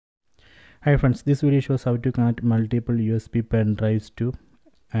Hi friends, this video shows how to connect multiple USB pen drives to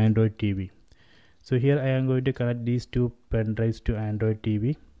Android TV. So here I am going to connect these two pen drives to Android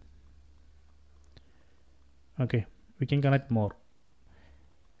TV. Okay, we can connect more.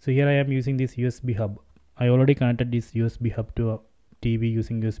 So here I am using this USB hub. I already connected this USB hub to a TV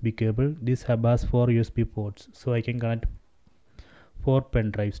using USB cable. This hub has 4 USB ports, so I can connect 4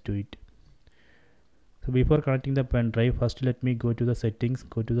 pen drives to it. So before connecting the pen drive, first let me go to the settings.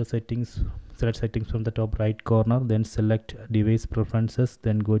 Select settings from the top right corner, then select device preferences,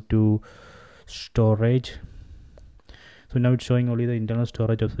 then go to storage. So now it's showing only the internal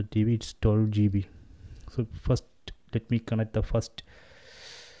storage of the TV. It's 12 GB. So first let me connect the first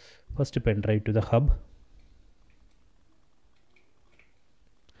pen drive to the hub.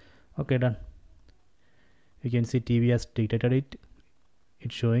 Okay, done. You can see TV has detected it.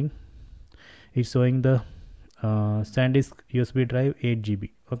 It's showing the SanDisk USB drive 8 GB.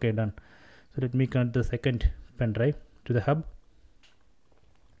 Okay, done. So let me connect the second pen drive to the hub.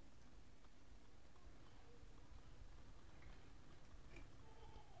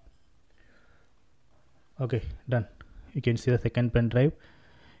 Okay, done. You can see the second pen drive.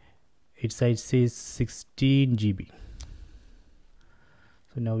 Its size is 16 GB.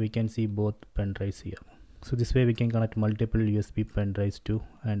 So now we can see both pen drives here. So this way we can connect multiple USB pen drives to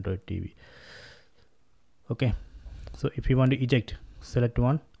Android TV. Okay, so if you want to eject, select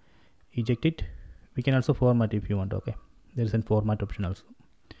one, eject it. We can also format if you want. Okay, there is a format option also.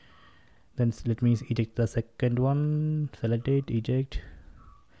 Then let me eject the second one, select it, eject.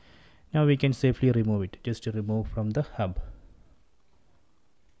 Now we can safely remove it. Just to remove from the hub.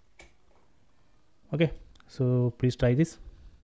 Okay, so please try this.